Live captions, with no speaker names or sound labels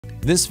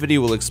This video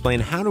will explain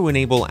how to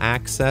enable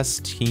Access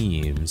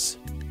Teams.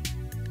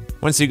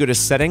 Once you go to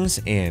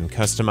Settings and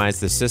customize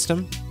the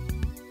system,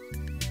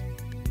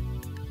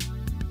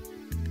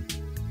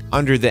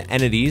 under the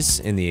entities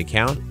in the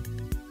account,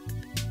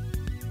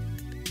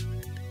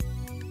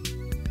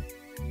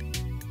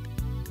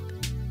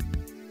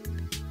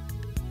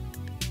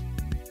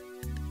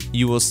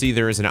 you will see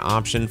there is an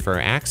option for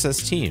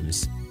Access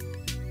Teams.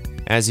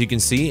 As you can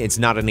see, it's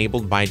not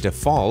enabled by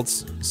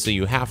default, so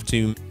you have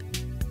to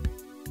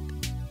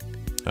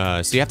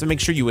make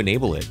sure you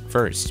enable it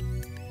first,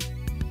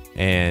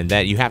 and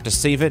that you have to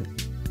save it.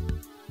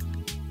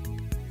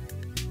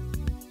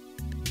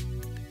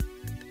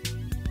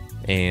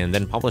 And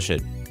then publish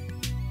it.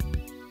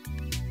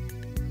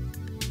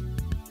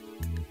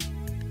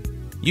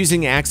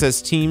 Using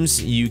Access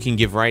Teams, you can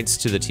give rights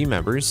to the team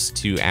members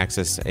to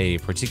access a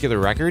particular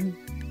record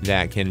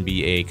that can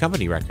be a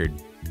company record.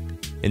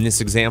 In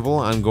this example,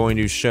 I'm going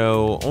to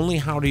show only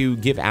how to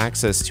give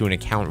access to an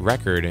account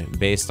record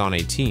based on a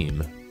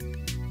team.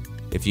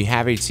 If you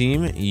have a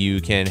team,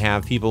 you can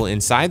have people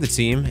inside the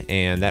team,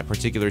 and that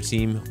particular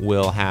team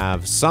will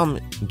have some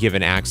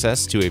given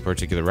access to a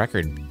particular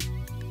record.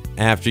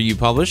 After you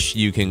publish,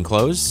 you can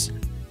close.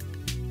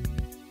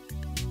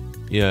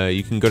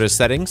 You can go to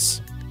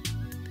Settings,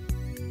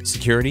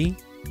 Security,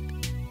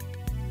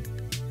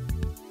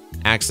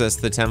 access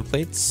the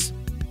templates,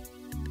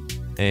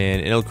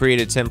 and it'll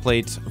create a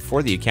template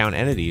for the account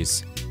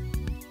entities.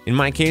 In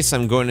my case,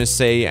 I'm going to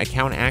say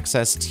Account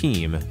Access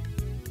Team.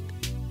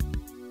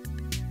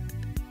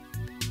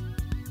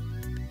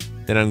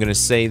 Then I'm going to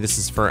say this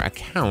is for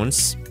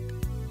accounts,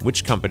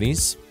 which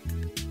companies.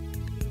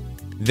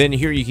 Then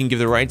here you can give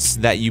the rights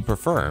that you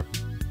prefer.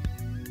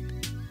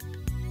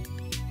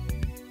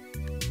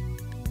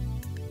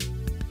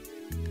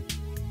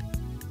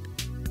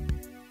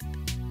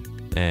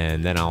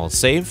 And then I'll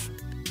save.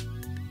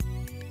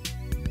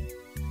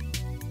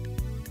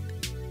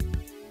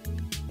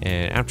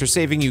 And after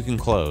saving, you can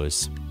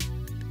close.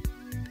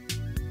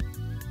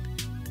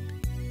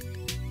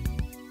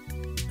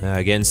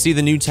 Again, see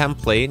the new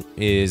template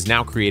is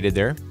now created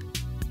there.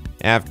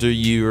 After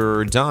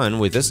you're done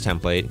with this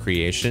template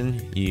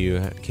creation,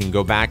 you can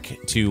go back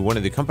to one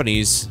of the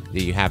companies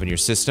that you have in your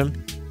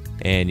system,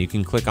 and you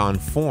can click on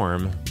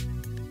Form.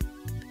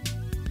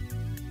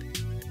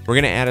 We're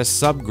going to add a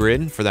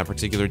subgrid for that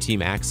particular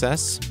team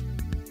access.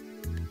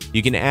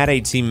 You can add a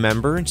team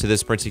member to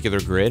this particular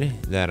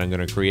grid that I'm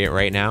going to create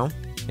right now,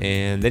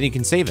 and then you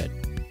can save it.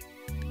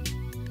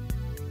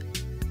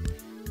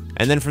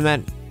 And then from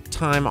that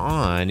time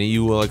on,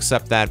 you will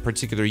accept that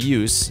particular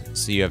use,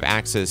 so you have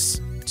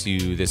access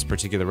to this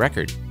particular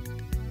record.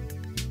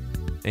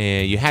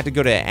 And you had to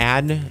go to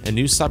add a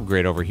new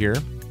subgrid over here.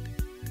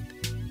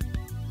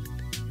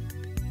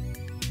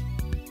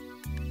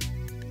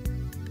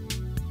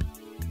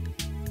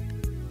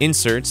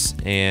 Inserts,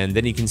 and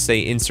then you can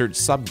say Insert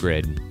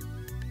Subgrid.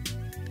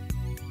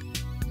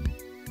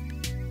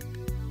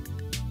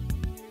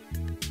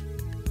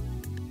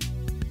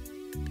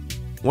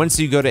 Once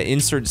you go to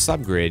Insert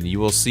Subgrid, you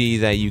will see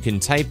that you can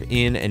type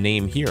in a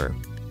name here.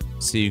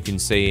 So you can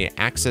say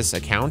Access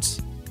Account,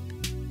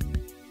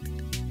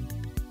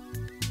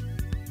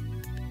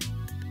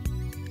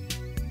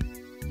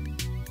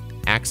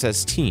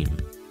 Access Team.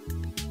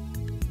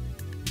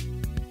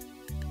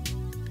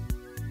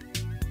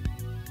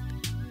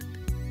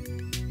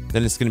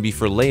 Then it's going to be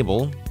for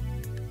label.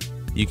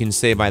 You can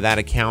say by that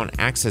account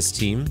Access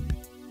Team.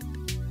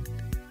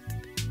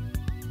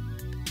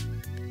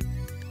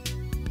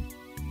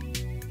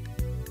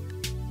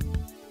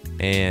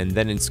 And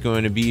then it's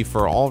going to be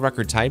for all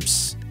record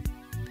types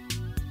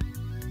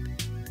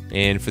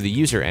and for the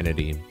user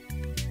entity.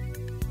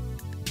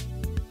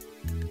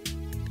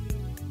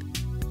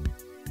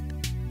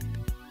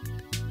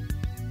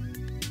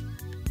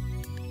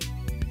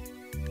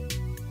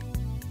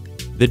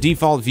 The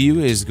default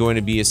view is going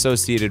to be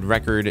associated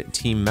record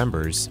team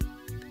members.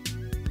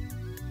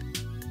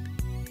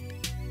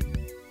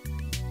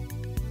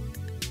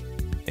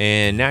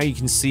 And now you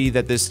can see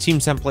that this team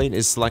template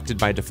is selected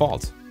by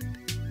default.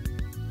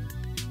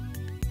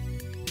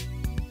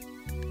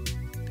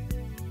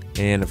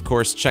 And of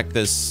course, check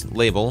this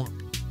label.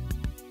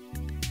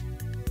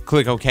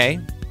 Click OK.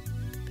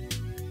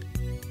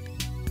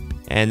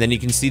 And then you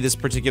can see this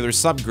particular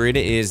subgrid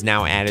is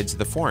now added to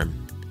the form.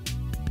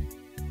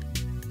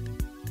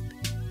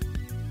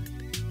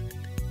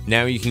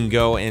 Now you can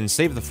go and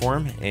save the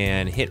form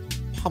and hit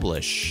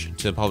Publish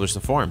to publish the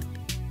form.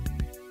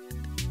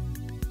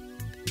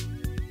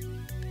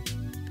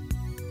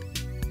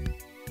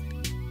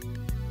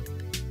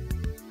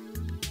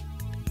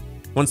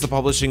 Once the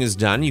publishing is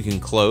done, you can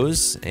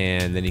close,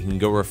 and then you can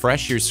go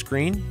refresh your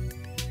screen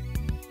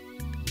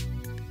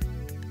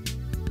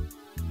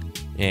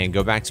and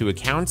go back to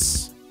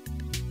Accounts,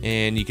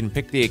 and you can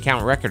pick the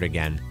account record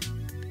again.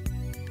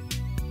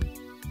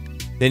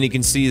 Then you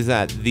can see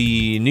that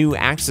the new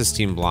Access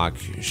Team block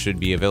should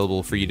be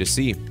available for you to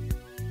see.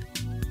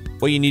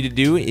 What you need to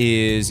do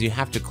is you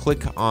have to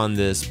click on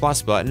this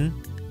plus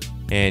button,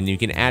 and you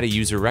can add a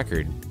user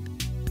record.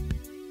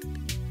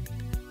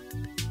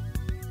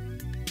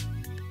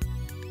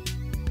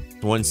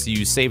 Once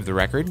you save the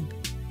record,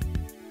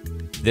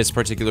 this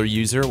particular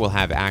user will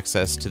have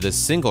access to the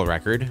single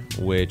record,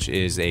 which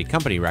is a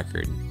company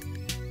record.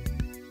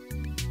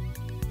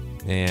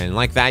 And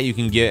like that, you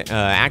can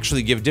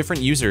actually give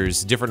different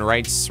users different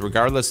rights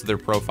regardless of their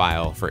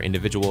profile for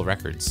individual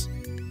records.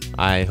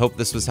 I hope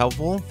this was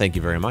helpful. Thank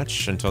you very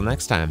much. Until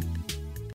next time.